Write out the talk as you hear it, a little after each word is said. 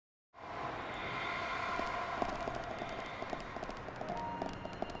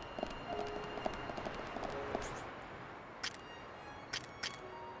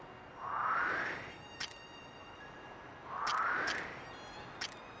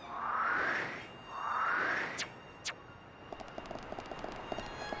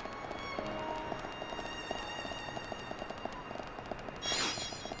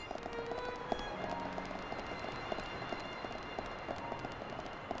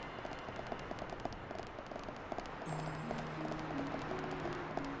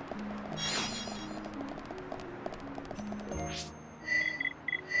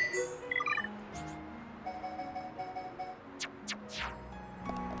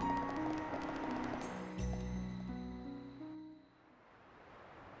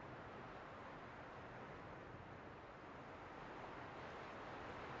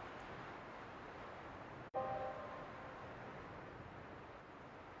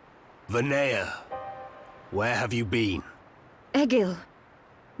Vinaya, where have you been? Egil,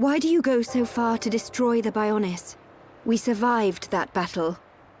 why do you go so far to destroy the Bionis? We survived that battle.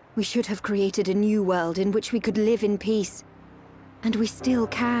 We should have created a new world in which we could live in peace. And we still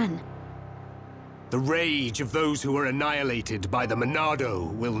can. The rage of those who were annihilated by the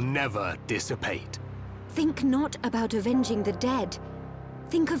Monado will never dissipate. Think not about avenging the dead.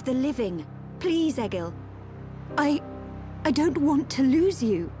 Think of the living. Please, Egil. I don't want to lose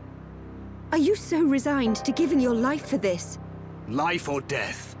you. Are you so resigned to giving your life for this? Life or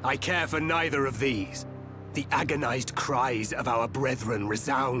death, I care for neither of these. The agonized cries of our brethren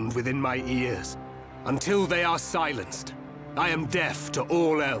resound within my ears. Until they are silenced, I am deaf to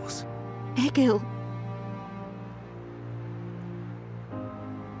all else. Egil.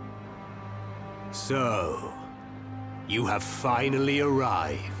 So, you have finally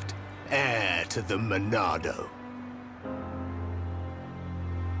arrived, heir to the Monado.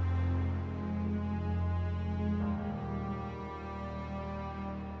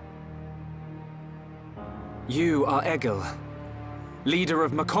 You are Egil, leader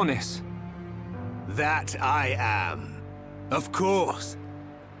of Mechonis. That I am. Of course.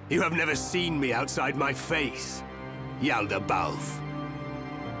 You have never seen me outside my face, Yaldabaoth.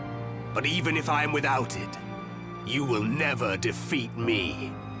 But even if I am without it, you will never defeat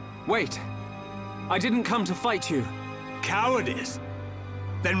me. Wait. I didn't come to fight you. Cowardice?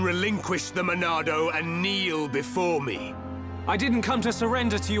 Then relinquish the Monado and kneel before me. I didn't come to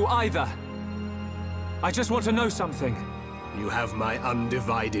surrender to you either. I just want to know something. You have my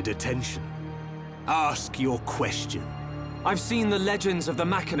undivided attention. Ask your question. I've seen the legends of the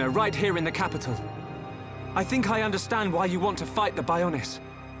Machina right here in the capital. I think I understand why you want to fight the Bionis.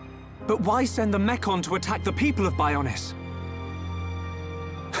 But why send the Mechon to attack the people of Bionis?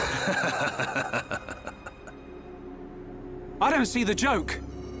 I don't see the joke.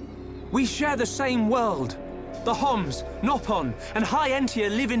 We share the same world. The Homs, Nopon, and High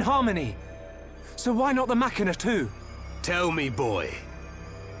Entia live in harmony. So why not the Machina too? Tell me, boy.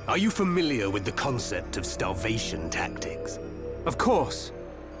 Are you familiar with the concept of starvation tactics? Of course.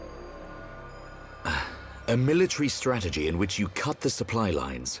 A military strategy in which you cut the supply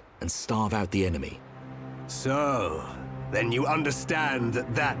lines and starve out the enemy. So, then you understand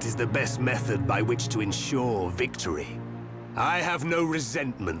that that is the best method by which to ensure victory. I have no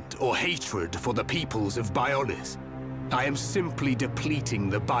resentment or hatred for the peoples of Bionis. I am simply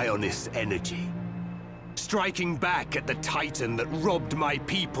depleting the Bionis energy. Striking back at the Titan that robbed my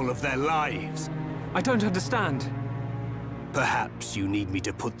people of their lives. I don't understand. Perhaps you need me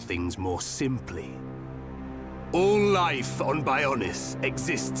to put things more simply. All life on Bionis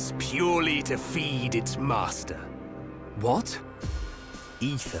exists purely to feed its master. What?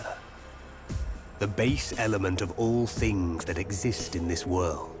 Ether. The base element of all things that exist in this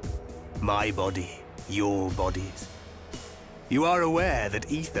world. My body, your bodies. You are aware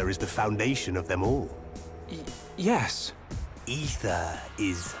that ether is the foundation of them all. Yes. Ether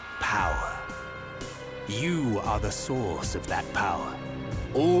is power. You are the source of that power.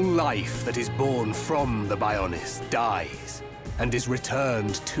 All life that is born from the Bionis dies, and is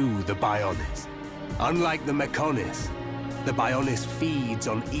returned to the Bionis. Unlike the Mechonis, the Bionis feeds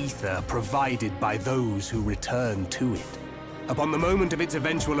on ether provided by those who return to it. Upon the moment of its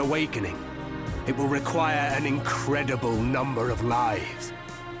eventual awakening, it will require an incredible number of lives.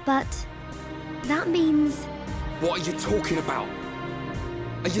 But that means... What are you talking about?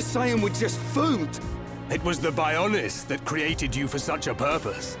 Are you saying we're just food? It was the Bionis that created you for such a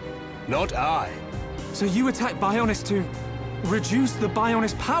purpose, not I. So you attack Bionis to reduce the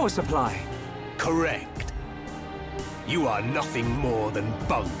Bionis power supply? Correct. You are nothing more than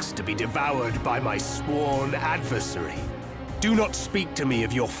bugs to be devoured by my sworn adversary. Do not speak to me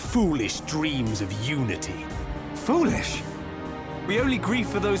of your foolish dreams of unity. Foolish? We only grieve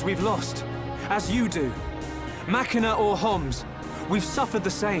for those we've lost, as you do. Machina or Homs, we've suffered the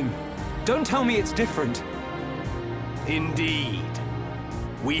same. Don't tell me it's different. Indeed.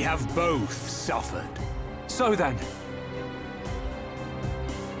 We have both suffered. So then.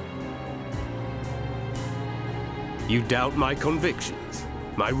 You doubt my convictions,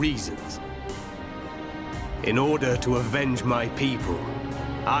 my reasons. In order to avenge my people,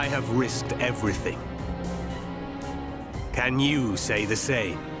 I have risked everything. Can you say the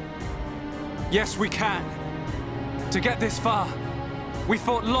same? Yes, we can. To get this far, we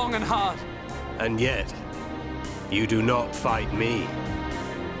fought long and hard. And yet, you do not fight me.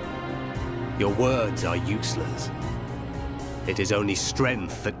 Your words are useless. It is only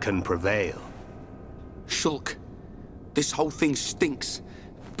strength that can prevail. Shulk, this whole thing stinks,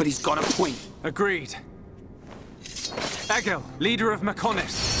 but he's got a point. Agreed. Egil, leader of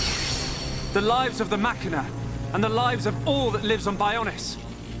Mechonis. The lives of the Machina and the lives of all that lives on Bionis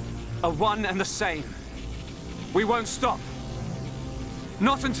are one and the same. We won't stop.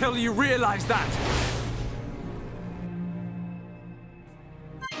 Not until you realize that.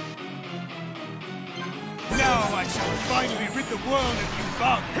 Now I shall finally rid the world of you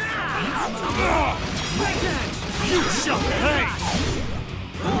bugs! You shall pay!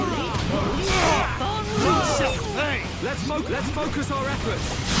 You shall pay! Let's focus our efforts.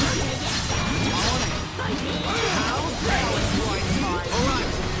 Alright,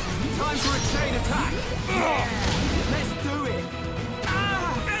 time for a chain attack. Let's do it.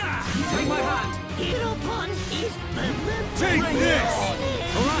 Take my hand. Take this!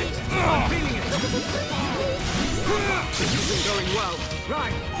 Alright, I'm feeling it. This isn't going well.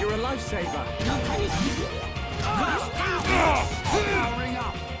 Right, you're a lifesaver. Powering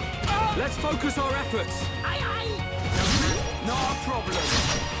up. Let's focus our efforts. No problem.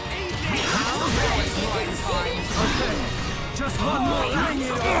 Okay, just one more. Bring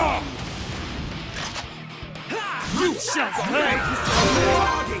it on. You shall pay!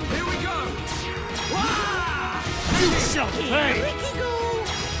 Here we go. You shall pay!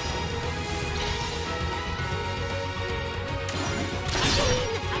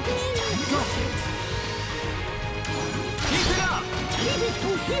 Keep it up. Leave it to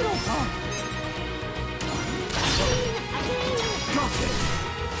Hero Pop. Got it.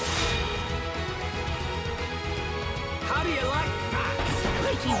 How do you like that?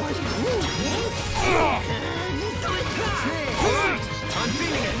 Ricky was cool, yes? Alright, I'm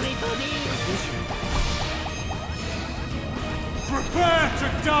feeling it. Everybody. Prepare to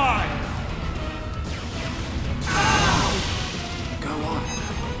die! Go on.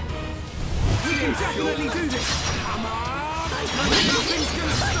 We can definitely do this. Come on. Nothing's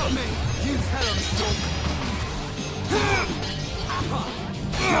gonna stop me. You tell him, Storm.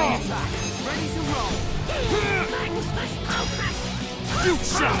 Chain attack. Ready to roll. You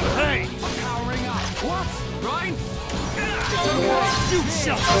shall pay! I'm powering up. What? Ryan? It's okay. You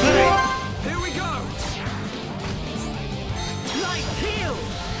shall pay! Here we go. Light heal.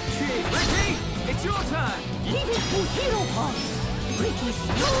 Cheers. Ricky, it's your turn. Leave it to Hero Pop. Ricky,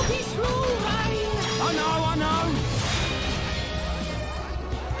 slowly slow, Ryan. I know.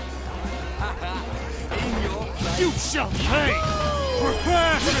 In your place. You shall pay!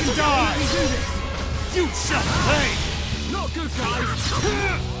 Prepare to die! Do this. You shall pay! Not good, guys.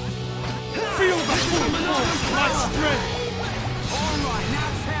 Feel the full force of my strength! All right, now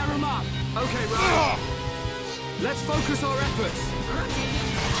tear them up. Okay, right. Let's focus our efforts.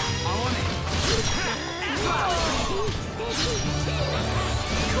 I'm on it. Cool, let's do this.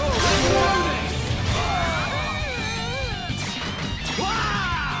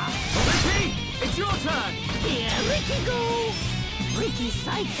 Wow! Ricky, it's your turn. Here, Ricky, go. Ricky's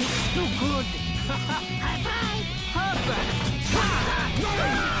sidekick's too good. High five. Perfect.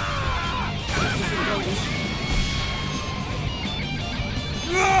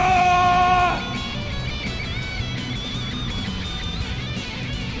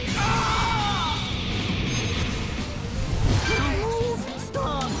 Move,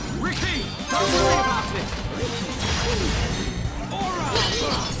 stop. Ricky, don't worry about it. All right.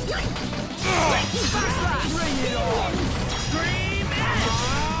 Ricky, backslash. Bring it on. Scream it.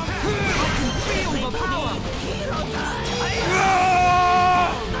 I can feel the power. Hero time.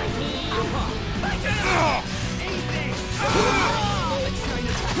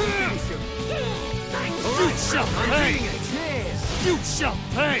 You shall pay! You shall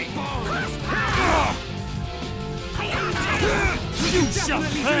pay! You shall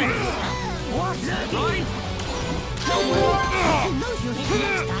pay! What? Right?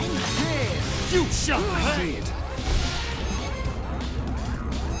 You shall pay! It.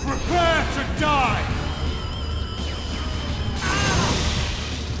 Prepare to die!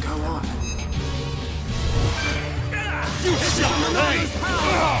 Go on. You shall pay!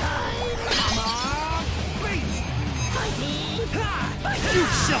 You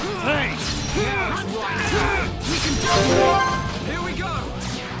shall pay! We can do it. Here we go.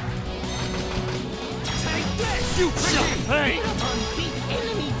 Take this. You shall pay! Beat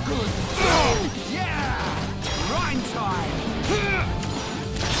enemy good. Yeah. Rhyme time.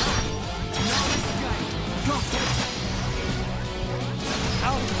 No escape.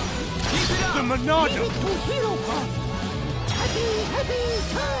 Got it. Keep it up. The Monado! To Hero Pop. Happy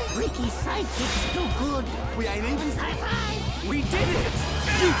time. Ricky's sidekick's too good. We ain't even. High five. We did it.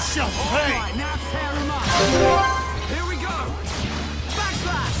 You shall pay! Alright, now tear him up. Here we go.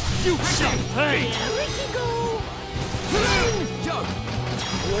 Backslash. You shall pay! Here, Ricky, go. Yo.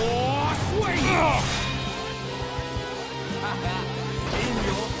 War swing. In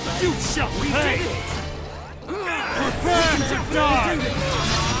your face. You shall pay! Prepare to die!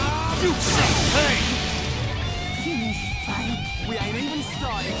 You shall pay! Finish fight. We ain't even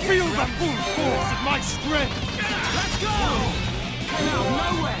started. Feel the full force of my strength! Let's go! Come out of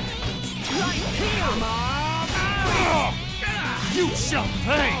nowhere. Right here! You shall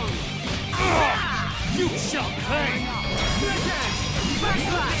pay! You shall pay!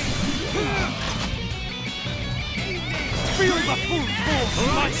 Feel the full force of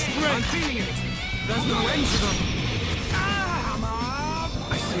my I'm strength! feeling it. There's no end to them.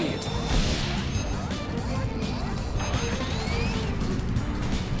 I see it.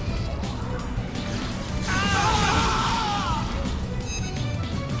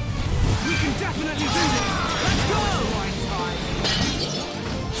 We can definitely do this. Let's go!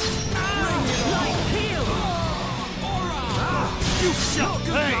 Right here! You shall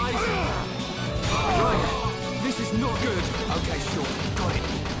pay! Right. This is not good. Okay, sure. Got it.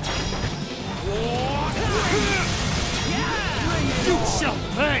 You shall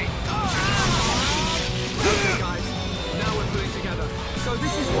pay! Okay, guys. Now we're pulling together. So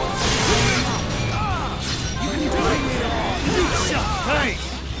this is what... You can do it! You shall pay!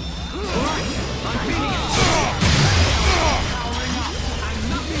 Alright, I'm feeling it. Powering up, and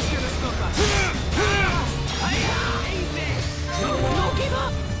nothing's gonna stop us. No give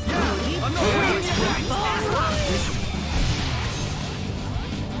up! Yeah, I'm not waiting for it.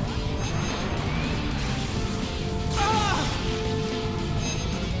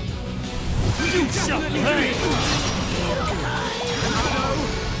 You shall pay!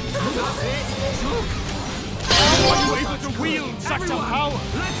 Are you able to wield such a power?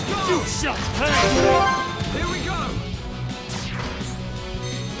 Let's go! You shall pay! Here we go!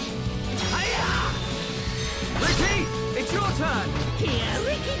 Ricky, it's your turn! Here,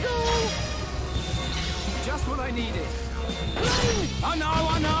 Ricky, go! Just what I needed. I know!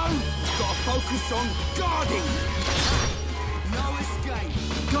 Gotta focus on guarding! No escape!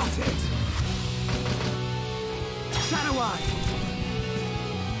 Got it! Shadow Eye!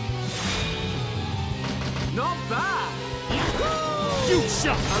 Not bad! You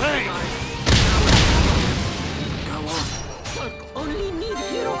shall pay! Go on! Shulk only need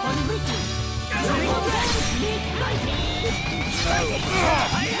hero on Ricky. Make mighty!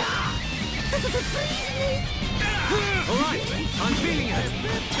 Alright, I'm feeling it!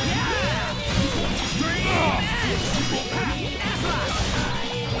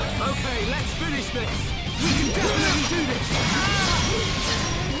 Okay, let's finish this! We can definitely do this!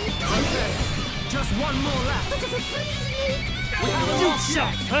 Okay, just one more left! We have a You loss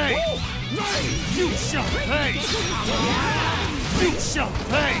shall yet. pay! You shall pay! You shall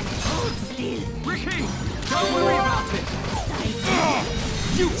pay! Hold still. Ricky, don't worry about it!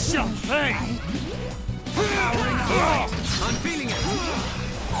 You shall pay! I'm feeling it!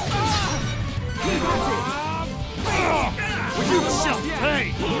 We got it! You shall pay!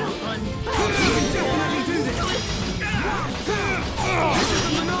 We can definitely do this! This is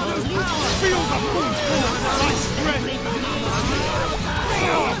the Monado's power! Feel the full force of my strength!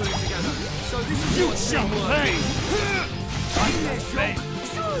 So this is You shall pay!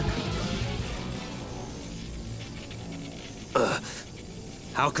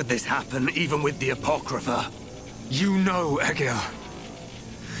 How could this happen, even with the Apocrypha? You know, Egil.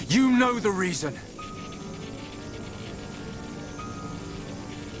 You know the reason.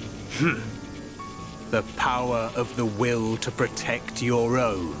 The power of the will to protect your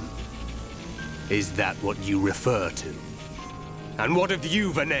own. Is that what you refer to? And what of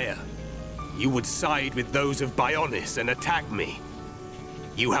you, Vanea? You would side with those of Bionis and attack me.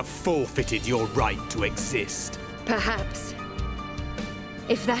 You have forfeited your right to exist. Perhaps.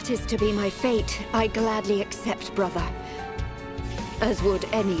 If that is to be my fate, I gladly accept, brother. As would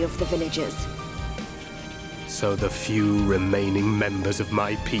any of the villagers. So the few remaining members of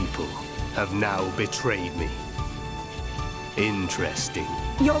my people have now betrayed me. Interesting.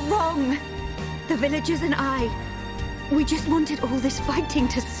 You're wrong! The villagers and I, we just wanted all this fighting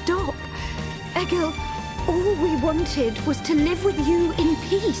to stop. Egil, all we wanted was to live with you in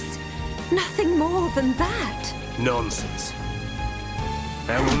peace. Nothing more than that. Nonsense.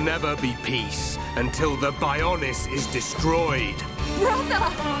 There will never be peace until the Bionis is destroyed.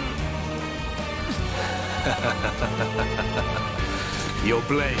 Brother! Your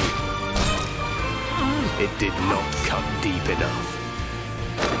blade. It did not cut deep enough.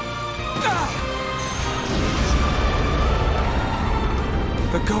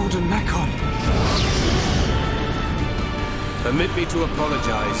 The Golden Mechon. Permit me to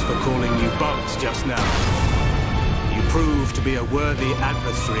apologize for calling you bugs just now. You proved to be a worthy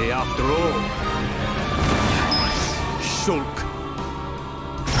adversary after all. Shulk.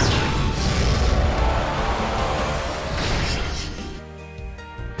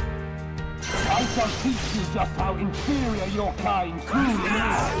 shall teach you just how inferior your kind truly is.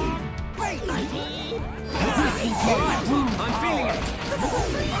 I'm feeling it!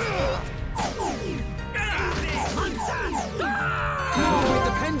 We're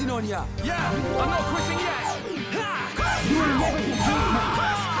depending on you! Yeah! I'm not quitting yet! You will never defeat me!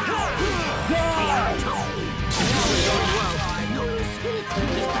 Die! Now we're going well!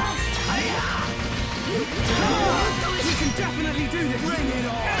 We can definitely do this! Bring it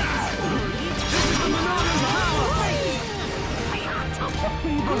on! This is the Monarch's power! A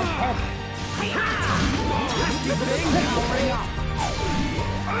feeble attempt! Pesky thing! Hurry up!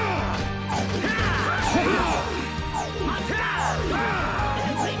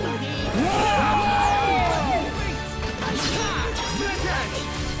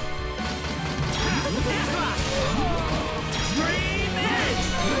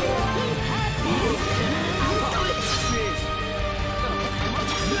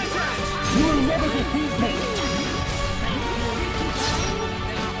 You will never defeat me!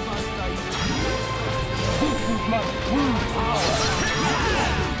 This is my true power!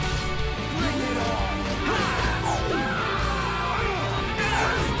 Bring it on!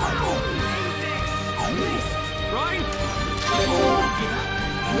 Right?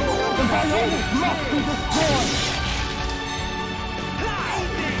 The Bionis must be destroyed!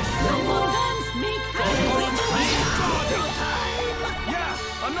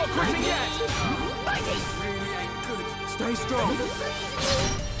 Yeah, I'm not quitting yet! Really ain't good. Stay strong.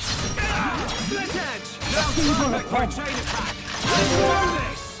 Split edge! Now perfect for a chain attack! Let's do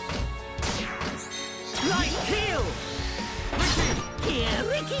this! Light heel! Ricky! Here,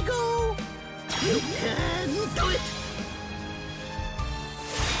 Ricky, go! You can do it!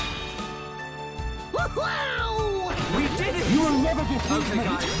 Wow! We did it! You will never defeat Okay, me!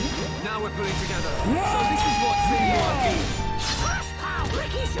 guys. Now we're pulling together. So this is what teamwork is. First power!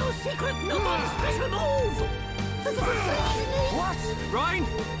 Ricky shows secret no-one special move! What? Ryan?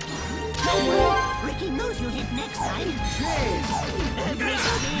 Ricky knows you'll hit next time. Cheers! Everybody!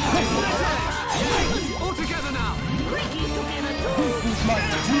 All together now! Ricky together too! This is my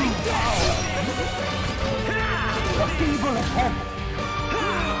true power! A feeble attempt!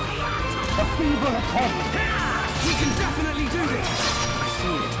 A feeble attempt! We can definitely do this! I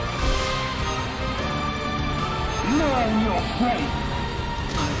see it. Learn your fate!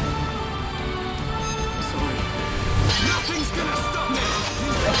 Sorry. Nothing's gonna stop me!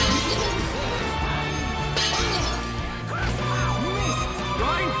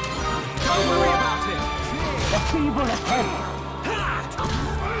 Ryan, don't worry about it! A feeble attempt!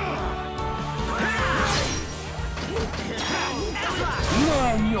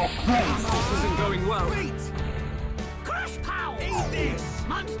 Learn your fate! This isn't going well. Crush power! Eat this!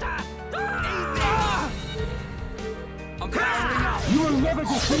 Monster! I'm powering up! You will never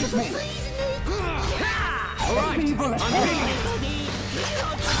defeat me! All right, feeble I'm attempt. feeling it!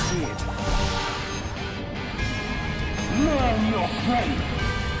 See it. Learn your fate!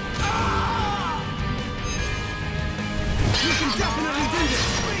 You can definitely do this!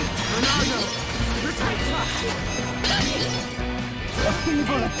 Ronaldo, protect us! A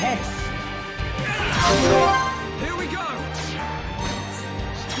feeble attempt! Here we go!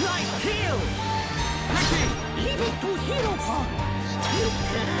 Light heel! Ricky! Leave it to Hero Pond! You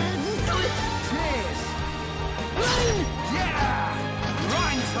can do it! Cheers! Run! Yeah!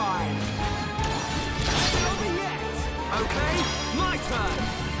 Rhyme time! Not over yet! Okay, my turn!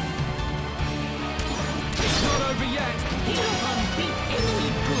 It's not over yet! Hero Pond beat enemy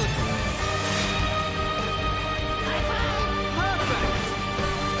good! High five! Perfect!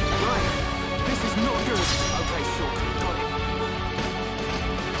 Right, this is not good! Okay, sure, got it.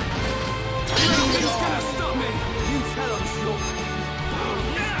 Nothing's gonna stop me! You tell him, Shulk!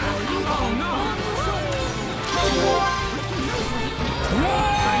 Oh no!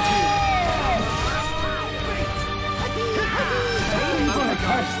 Thank you! Okay,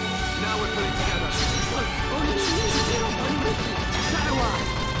 guys, now we're putting together. Shadow Eye!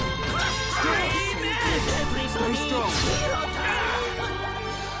 Stay strong!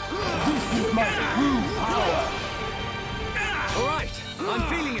 This is my true power! Alright, I'm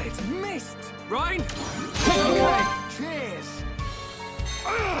feeling it! Missed! Ryan? Okay, cheers!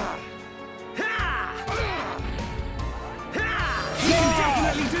 You can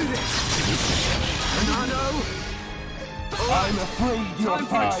definitely do this! Nano! I'm afraid your Time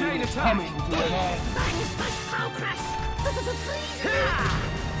for a time chain is attack. coming to an end. Bang smash pow crash!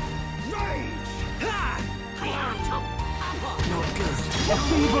 Rage! Not good. A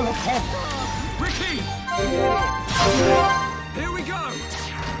feeble attempt! Ricky! Here we go!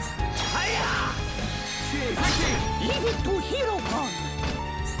 Cheers, Ricky! Leave it to Hero Pond!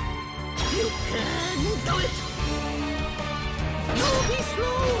 You can do it! No, be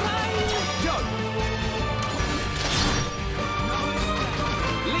slow, Ryan! Go!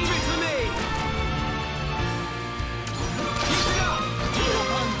 Leave it to me! Keep it up! Hero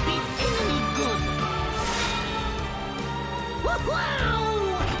can beat enemy good! Wow!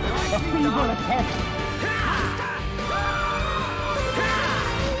 A feeble attempt.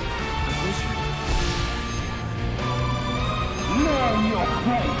 Learn your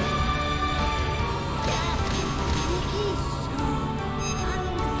fate.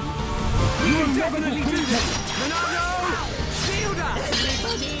 You will definitely do this! Monado! Shield us!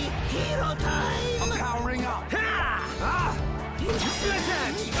 Everybody, hero time! I'm powering up. Split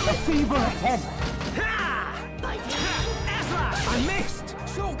edge! A feeble attempt. I missed!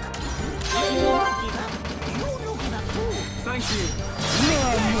 Shulk! Thank you.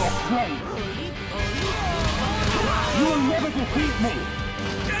 Learn your fate. You will never defeat me.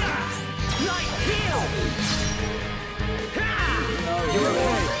 Light heal! You're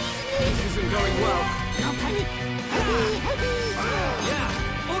okay. This isn't going well. No panic! Heavy, heavy!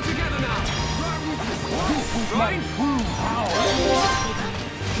 Yeah, all together now. This is my true power.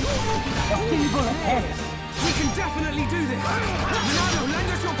 A feeble attempt. We can definitely do this. Monado, lend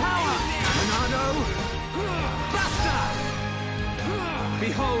us your power. Monado, basta!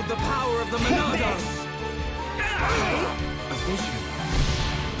 Behold the power of the Monado. A vision.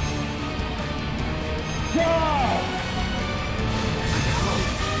 Die!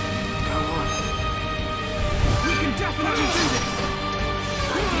 Go on. We can definitely do this.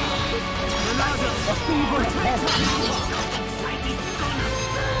 Monado, A feeble attempt.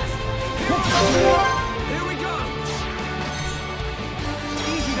 here we go.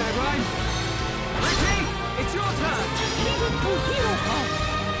 Easy there, Ryan. Ricky, it's your turn. Leave it to hero time!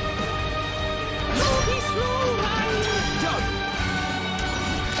 No, be slow, Ryan! Go.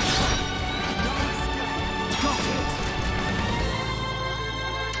 Got it.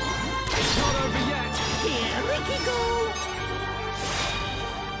 It's not over yet. Here, Ricky, go!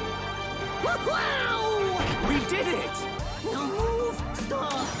 Wow! We did it. No move!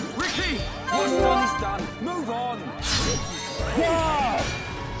 Stop! Ricky, what's done is done. Move on. Die!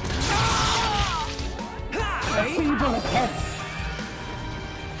 A Hey, feeble attempt.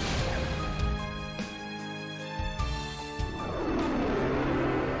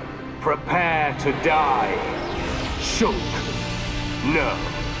 Prepare to die. Shulk. No.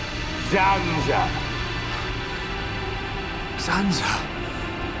 Zanza. Zanza.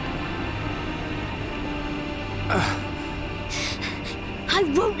 I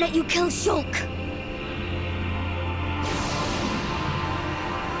won't let you kill Shulk!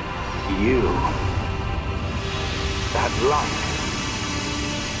 You. That light.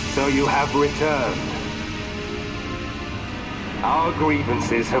 So you have returned. Our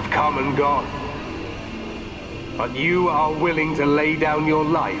grievances have come and gone. But you are willing to lay down your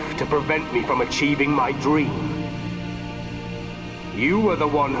life to prevent me from achieving my dream. You were the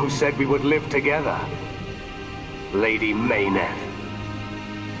one who said we would live together, Lady Mayneth.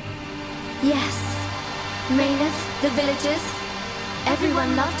 Yes. Mayneth, the villagers,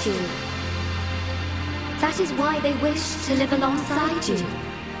 everyone loved you. That is why they wished to live alongside you.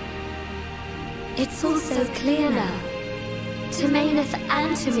 It's all so clear now. To Mayneth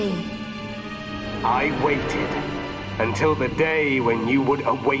and to me. I waited until the day when you would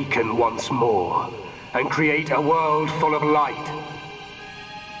awaken once more and create a world full of light.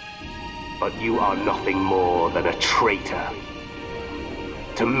 But you are nothing more than a traitor.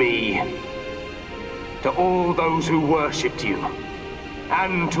 To me, to all those who worshipped you,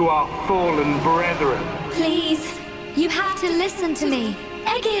 and to our fallen brethren. Please, you have to listen to me.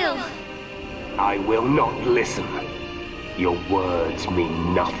 Egil! I will not listen. Your words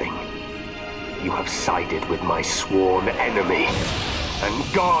mean nothing. You have sided with my sworn enemy,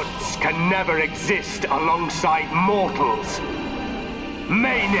 and gods can never exist alongside mortals.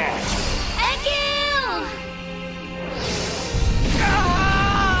 Mayneth! Egil!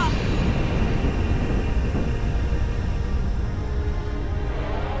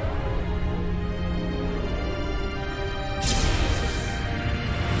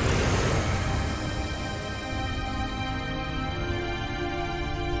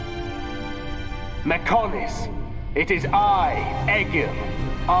 Mechonis, it is I, Egil,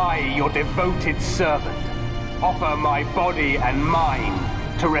 I, your devoted servant, offer my body and mind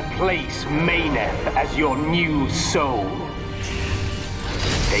to replace Mayneth as your new soul.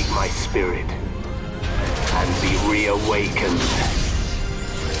 Take my spirit and be reawakened.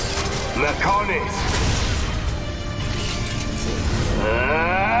 Mechonis!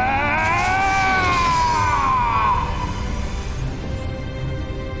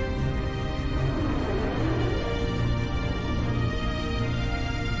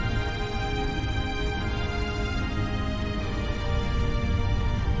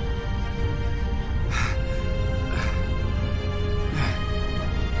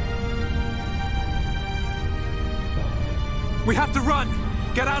 We have to run!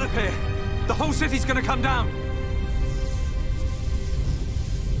 Get out of here! The whole city's gonna come down!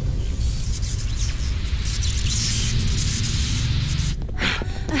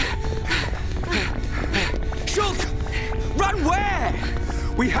 Shulk! Run where?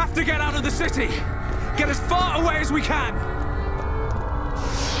 We have to get out of the city! Get as far away as we can!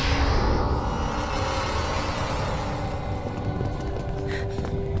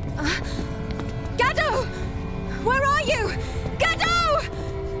 Gado! Where are you? Gado!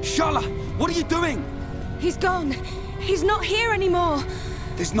 Sharla, what are you doing? He's gone. He's not here anymore.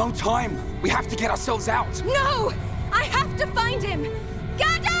 There's no time. We have to get ourselves out. No! I have to find him!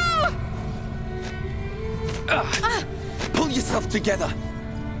 Gado! Pull yourself together.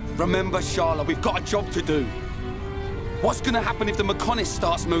 Remember, Sharla, we've got a job to do. What's gonna happen if the Mechonis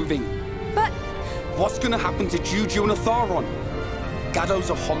starts moving? But... What's gonna happen to Juju and Atharon?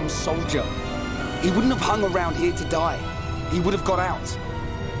 Gado's a Hom soldier. He wouldn't have hung around here to die. He would have got out.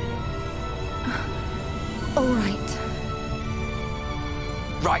 All right.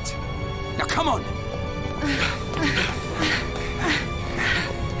 Right. Now come on!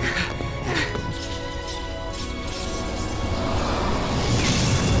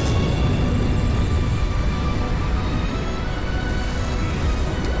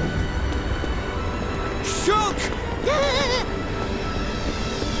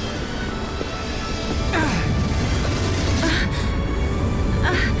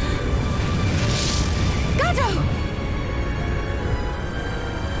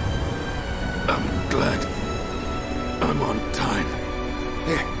 I'm glad I'm on time.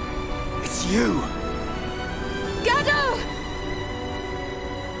 Here, it's you! Gado!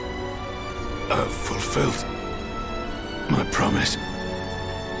 I've fulfilled my promise.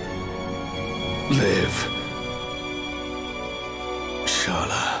 Live,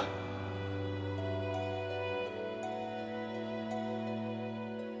 Sharla.